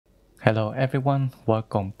Hello everyone,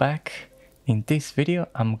 welcome back. In this video,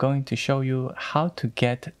 I'm going to show you how to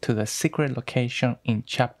get to the secret location in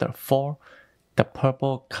chapter 4, the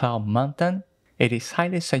Purple Cloud Mountain. It is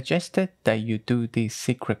highly suggested that you do this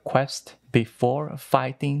secret quest before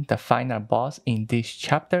fighting the final boss in this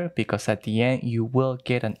chapter, because at the end you will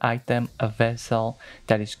get an item, a vessel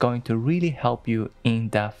that is going to really help you in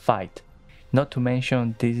that fight. Not to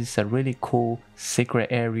mention, this is a really cool secret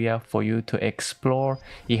area for you to explore.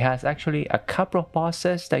 It has actually a couple of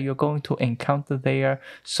bosses that you're going to encounter there,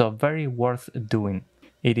 so very worth doing.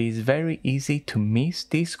 It is very easy to miss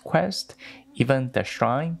this quest. Even the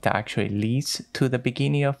shrine that actually leads to the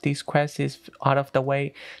beginning of this quest is out of the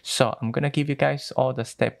way, so I'm gonna give you guys all the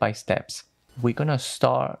step-by-steps. We're gonna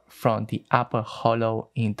start from the upper hollow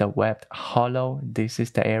in the webbed hollow. This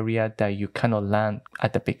is the area that you cannot land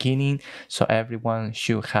at the beginning, so everyone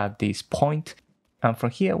should have this point. And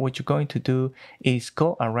from here, what you're going to do is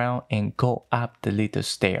go around and go up the little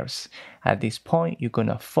stairs. At this point, you're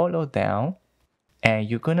gonna follow down and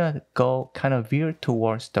you're gonna go kind of veer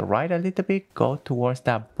towards the right a little bit, go towards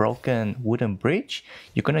that broken wooden bridge.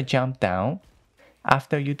 You're gonna jump down.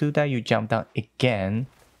 After you do that, you jump down again.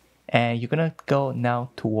 And you're gonna go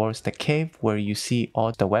now towards the cave where you see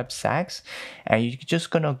all the web sacks, and you're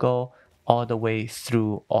just gonna go all the way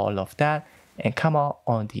through all of that and come out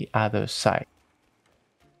on the other side.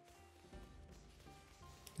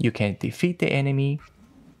 You can defeat the enemy.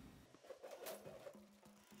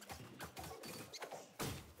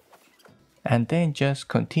 And then just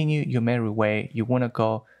continue your merry way. You wanna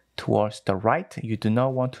go towards the right. You do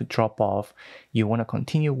not want to drop off. You want to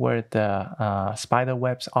continue where the spider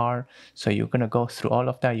webs are. So you're going to go through all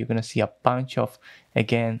of that. You're going to see a bunch of,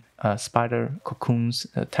 again, spider cocoons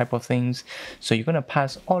type of things. So you're going to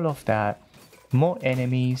pass all of that. More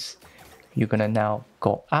enemies. You're going to now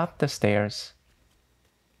go up the stairs.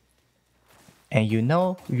 And you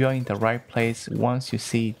know you're in the right place once you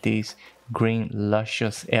see this green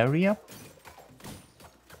luscious area.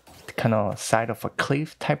 Kind of side of a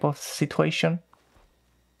cliff type of situation.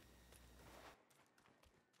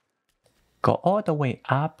 Go all the way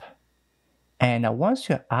up, and once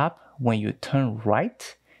you're up, when you turn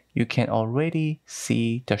right, you can already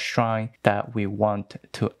see the shrine that we want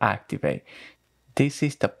to activate. This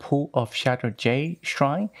is the Pool of Shattered Jade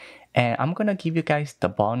shrine, and I'm gonna give you guys the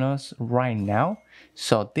bonus right now.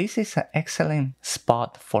 So this is an excellent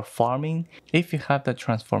spot for farming if you have the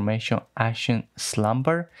transformation Ancient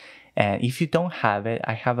Slumber. And if you don't have it,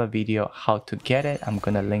 I have a video how to get it. I'm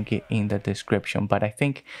gonna link it in the description. But I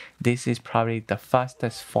think this is probably the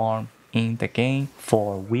fastest farm in the game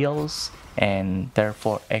for wheels and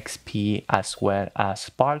therefore XP as well as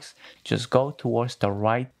Sparks. Just go towards the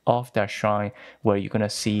right of the shrine where you're gonna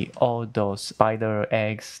see all those spider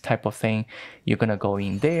eggs type of thing. You're gonna go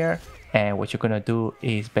in there, and what you're gonna do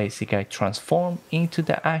is basically transform into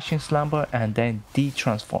the Ancient Slumber and then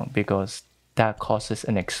de-transform, because that causes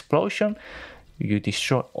an explosion. You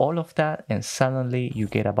destroy all of that and suddenly you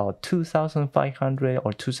get about 2,500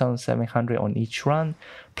 or 2,700 on each run,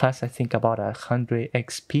 plus I think about 100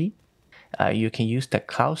 XP. You can use the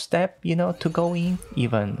cloud step, to go in,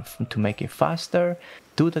 even to make it faster.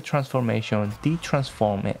 Do the transformation,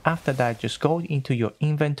 de-transform, and after that just go into your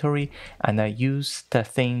inventory and use the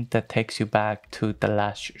thing that takes you back to the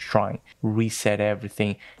last shrine. Reset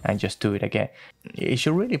everything and just do it again. It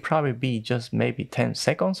should really probably be just maybe 10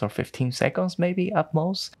 seconds or 15 seconds maybe at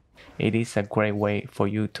most. It is a great way for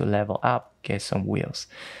you to level up, get some wheels.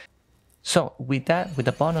 So with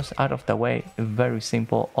the bonus out of the way, very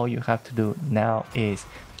simple. All you have to do now is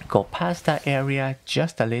go past that area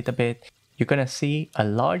just a little bit. You're gonna see a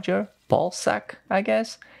larger ball sack, I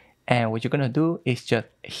guess. And what you're gonna do is just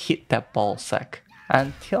hit that ball sack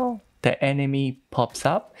until the enemy pops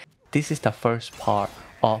up. This is the first part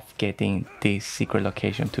of getting this secret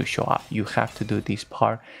location to show up. You have to do this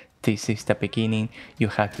part. This is the beginning. You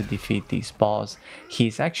have to defeat this boss.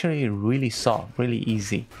 He's actually really soft, really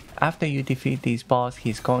easy. After you defeat this boss,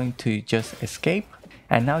 he's going to just escape.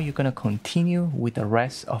 And now you're gonna continue with the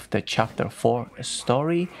rest of the chapter 4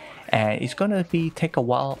 story. And it's gonna take a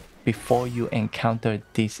while before you encounter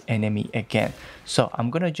this enemy again. So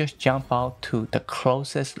I'm gonna just jump out to the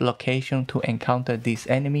closest location to encounter this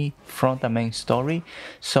enemy from the main story.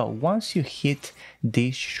 So once you hit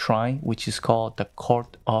this shrine, which is called the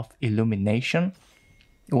Court of Illumination,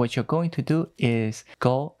 what you're going to do is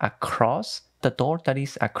go across the door that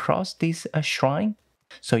is across this shrine.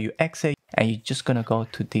 So you exit and you're just gonna go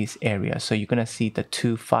to this area. So you're gonna see the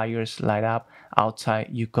 2 fires light up outside.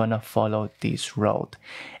 You're gonna follow this road,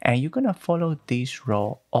 and you're gonna follow this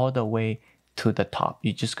road all the way to the top.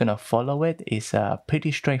 You're just gonna follow it. It's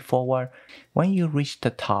pretty straightforward. When you reach the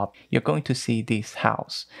top, you're going to see this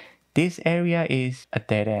house. This area is a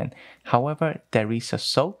dead end. However, there is a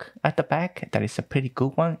soak at the back. That is a pretty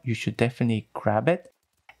good one. You should definitely grab it.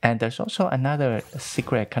 And there's also another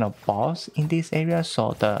secret kind of boss in this area.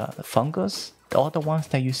 So the fungus, all the ones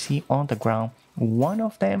that you see on the ground, one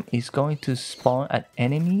of them is going to spawn an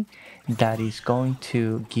enemy that is going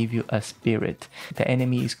to give you a spirit. The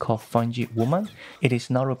enemy is called Fungi Woman. It is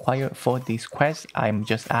not required for this quest. I'm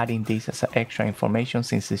just adding this as extra information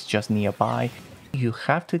since it's just nearby. You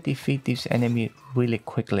have to defeat this enemy really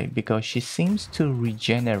quickly because she seems to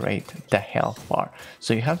regenerate the health bar.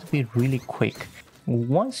 So you have to be really quick.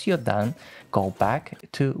 Once you're done, go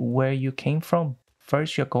back to where you came from.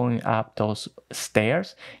 First, you're going up those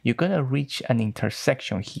stairs. You're gonna reach an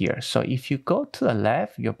intersection here. So if you go to the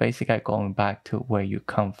left, you're basically going back to where you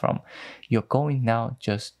come from. You're going now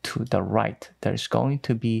just to the right. There's going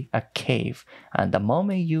to be a cave. And the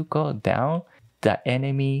moment you go down, the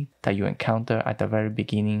enemy that you encounter at the very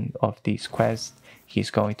beginning of this quest, he's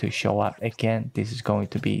going to show up again. This is going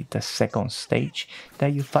to be the second stage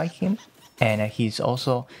that you fight him. And he's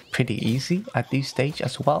also pretty easy at this stage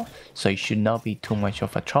as well, so it should not be too much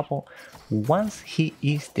of a trouble. Once he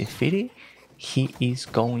is defeated, he is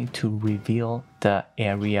going to reveal the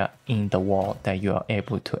area in the wall that you are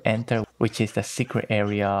able to enter, which is the secret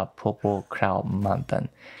area, Purple Cloud Mountain.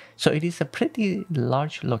 So it is a pretty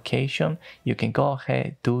large location. You can go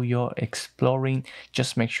ahead, do your exploring.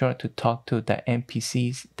 Just make sure to talk to the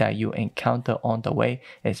NPCs that you encounter on the way,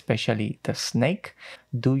 especially the snake.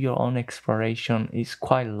 Do your own exploration. It's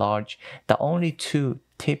quite large. The only two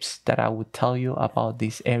tips that I would tell you about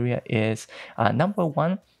this area is number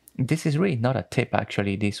one, this is really not a tip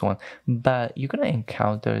actually, this one, but you're gonna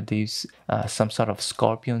encounter this some sort of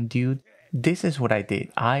scorpion dude. This is what I did.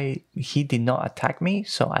 He did not attack me,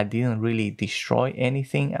 so I didn't really destroy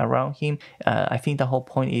anything around him. I think the whole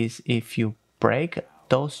point is if you break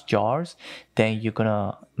those jars, then you're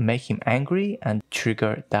gonna make him angry and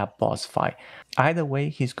trigger that boss fight. Either way,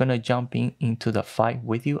 he's gonna jump into the fight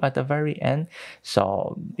with you at the very end,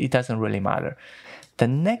 so it doesn't really matter. The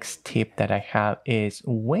next tip that I have is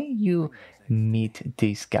when you meet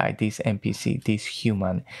this guy, this NPC, this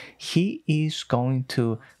human, he is going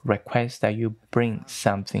to request that you bring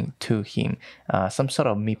something to him, some sort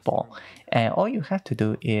of meatball. And all you have to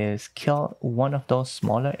do is kill one of those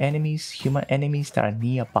smaller enemies, human enemies that are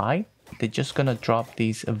nearby. They're just gonna drop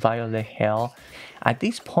this violet hell. At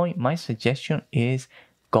this point, my suggestion is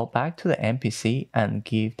go back to the NPC and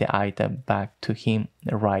give the item back to him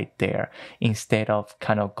right there instead of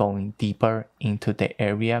kind of going deeper into the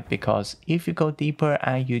area, because if you go deeper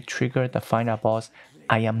and you trigger the final boss,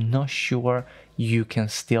 I am not sure you can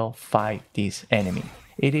still fight this enemy.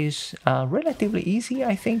 It is relatively easy,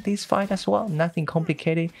 I think, this fight as well, nothing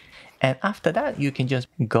complicated. And after that, you can just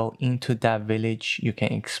go into that village. You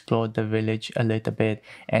can explore the village a little bit.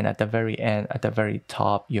 And at the very end, at the very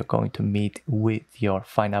top, you're going to meet with your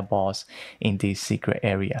final boss in this secret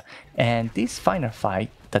area. And this final fight,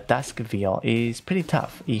 the Duskveil, is pretty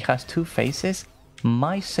tough. It has two phases.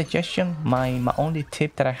 My suggestion, my only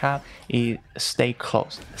tip that I have is stay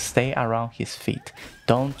close, stay around his feet.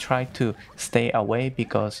 Don't try to stay away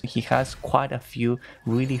because he has quite a few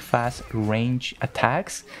really fast range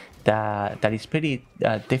attacks that is pretty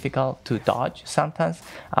difficult to dodge sometimes.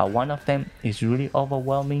 One of them is really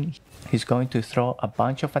overwhelming. He's going to throw a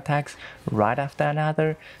bunch of attacks right after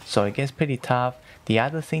another, so it gets pretty tough. The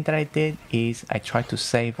other thing that I did is I tried to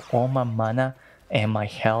save all my mana and my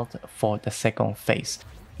health for the second phase.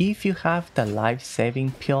 If you have the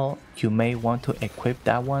life-saving pill, you may want to equip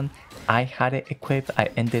that one. I had it equipped, I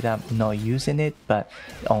ended up not using it, but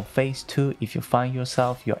on phase 2, if you find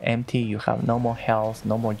yourself you're empty, you have no more health,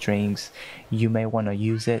 no more drinks, you may want to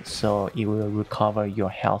use it so it will recover your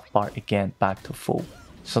health bar again back to full.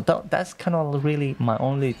 So that's kind of really my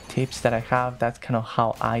only tips that I have. That's kind of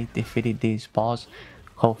how I defeated this boss.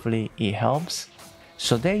 Hopefully it helps.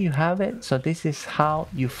 So there you have it. So this is how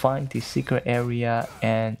you find the secret area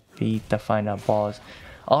and beat the final boss.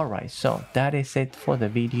 Alright, so that is it for the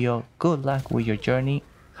video. Good luck with your journey.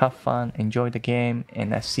 Have fun, enjoy the game,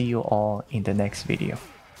 and I'll see you all in the next video.